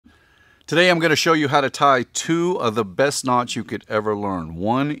Today I'm going to show you how to tie two of the best knots you could ever learn.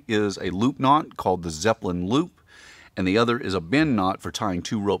 One is a loop knot called the Zeppelin Loop, and the other is a bend knot for tying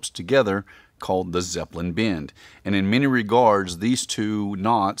two ropes together called the Zeppelin Bend. And in many regards, these two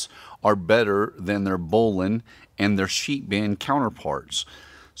knots are better than their bowline and their sheet bend counterparts.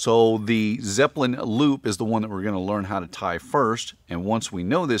 So the Zeppelin Loop is the one that we're going to learn how to tie first, and once we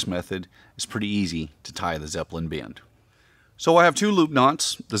know this method, it's pretty easy to tie the Zeppelin Bend. So I have two loop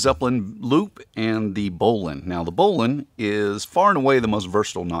knots, the Zeppelin Loop and the bowline. Now the bowline is far and away the most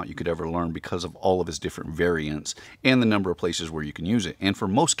versatile knot you could ever learn because of all of its different variants and the number of places where you can use it. And for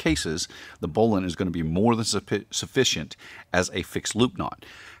most cases, the bowline is going to be more than sufficient as a fixed loop knot.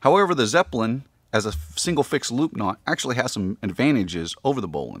 However, the Zeppelin as a single fixed loop knot actually has some advantages over the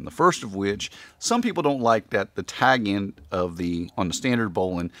bowline. The first of which, some people don't like that the tag end of on the standard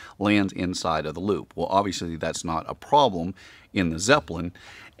bowline lands inside of the loop. Well, obviously that's not a problem in the Zeppelin,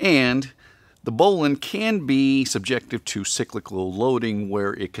 and the bowline can be subjective to cyclical loading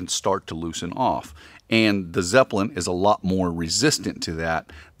where it can start to loosen off. And the Zeppelin is a lot more resistant to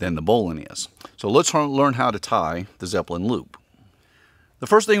that than the bowline is. So let's learn how to tie the Zeppelin Loop. The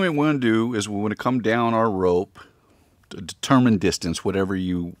first thing we want to do is we want to come down our rope to determine distance, whatever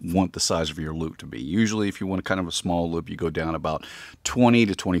you want the size of your loop to be. Usually if you want kind of a small loop, you go down about 20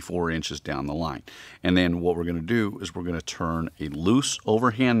 to 24 inches down the line. And then what we're going to do is we're going to turn a loose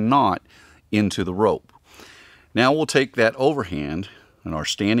overhand knot into the rope. Now we'll take that overhand and our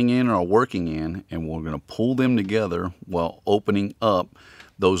standing end and our working end, and we're going to pull them together while opening up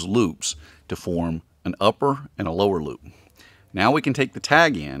those loops to form an upper and a lower loop. Now we can take the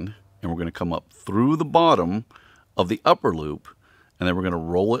tag end and we're going to come up through the bottom of the upper loop, and then we're going to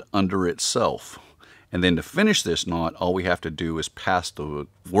roll it under itself. And then to finish this knot, all we have to do is pass the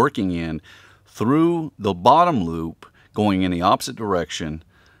working end through the bottom loop going in the opposite direction,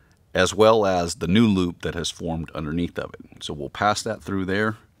 as well as the new loop that has formed underneath of it. So we'll pass that through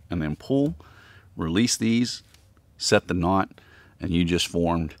there and then pull, release these, set the knot, and you just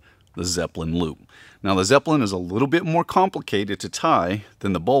formed the Zeppelin Loop. Now the Zeppelin is a little bit more complicated to tie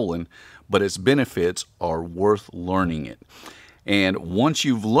than the bowline, but its benefits are worth learning it. And once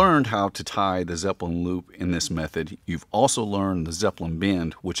you've learned how to tie the Zeppelin Loop in this method, you've also learned the Zeppelin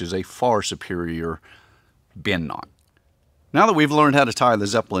Bend, which is a far superior bend knot. Now that we've learned how to tie the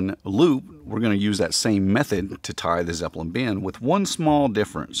Zeppelin Loop, we're going to use that same method to tie the Zeppelin Bend with one small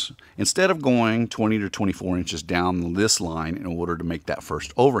difference. Instead of going 20 to 24 inches down this line in order to make that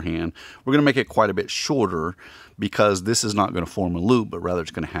first overhand, we're going to make it quite a bit shorter because this is not going to form a loop, but rather it's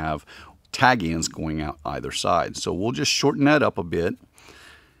going to have tag ends going out either side. So we'll just shorten that up a bit,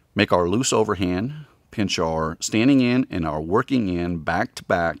 make our loose overhand, pinch our standing end and our working end back to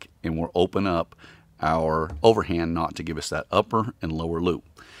back, and we'll open up our overhand knot to give us that upper and lower loop.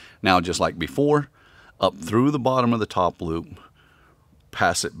 Now, just like before, up through the bottom of the top loop,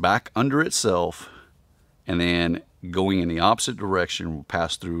 pass it back under itself, and then going in the opposite direction, we'll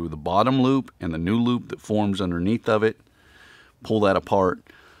pass through the bottom loop and the new loop that forms underneath of it, pull that apart,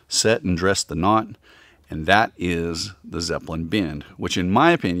 set and dress the knot, and that is the Zeppelin Bend, which in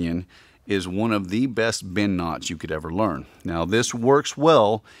my opinion is one of the best bend knots you could ever learn. Now this works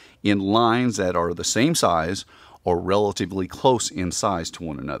well in lines that are the same size or relatively close in size to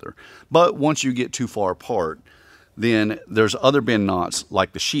one another. But once you get too far apart, then there's other bend knots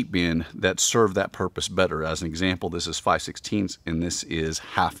like the sheet bend that serve that purpose better. As an example, this is 5/16 and this is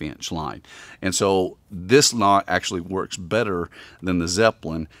 1/2 inch line. And so this knot actually works better than the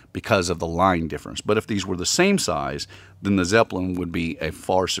Zeppelin because of the line difference. But if these were the same size, then the Zeppelin would be a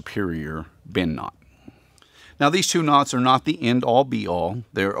far superior bend knot. Now these two knots are not the end all be all.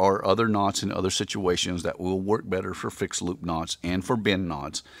 There are other knots in other situations that will work better for fixed loop knots and for bend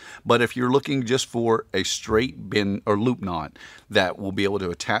knots. But if you're looking just for a straight bend or loop knot that will be able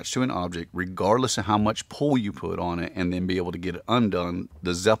to attach to an object regardless of how much pull you put on it and then be able to get it undone,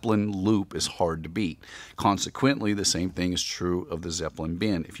 the Zeppelin Loop is hard to beat. Consequently, the same thing is true of the Zeppelin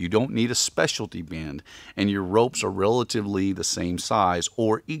Bend. If you don't need a specialty bend and your ropes are relatively the same size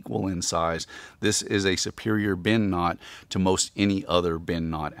or equal in size, this is a superior bend knot to most any other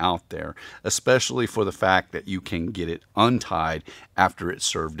bend knot out there, especially for the fact that you can get it untied after it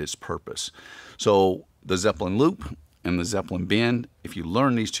served its purpose. So the Zeppelin Loop and the Zeppelin Bend, if you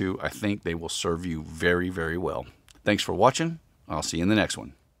learn these two, I think they will serve you very, very well. Thanks for watching. I'll see you in the next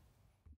one.